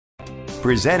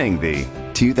Presenting the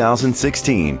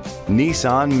 2016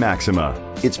 Nissan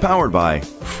Maxima. It's powered by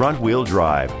front-wheel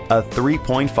drive, a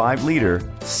 3.5-liter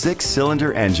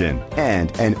 6-cylinder engine,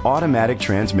 and an automatic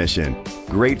transmission.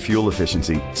 Great fuel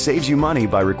efficiency saves you money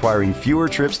by requiring fewer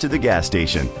trips to the gas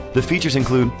station. The features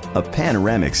include a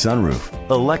panoramic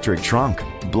sunroof, electric trunk,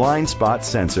 blind spot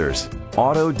sensors,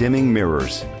 auto-dimming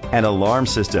mirrors, an alarm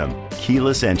system,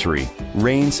 keyless entry,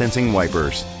 rain-sensing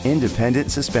wipers, independent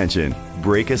suspension,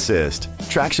 brake assist,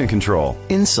 traction control.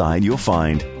 Inside you'll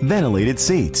find ventilated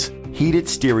seats, heated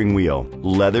steering wheel,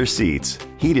 leather seats,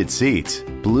 heated seats,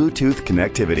 Bluetooth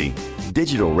connectivity,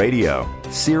 digital radio,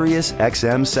 Sirius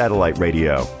XM satellite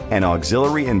radio, and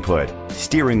auxiliary input,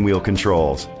 steering wheel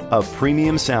controls, a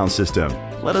premium sound system.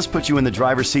 Let us put you in the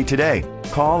driver's seat today.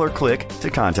 Call or click to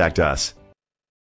contact us.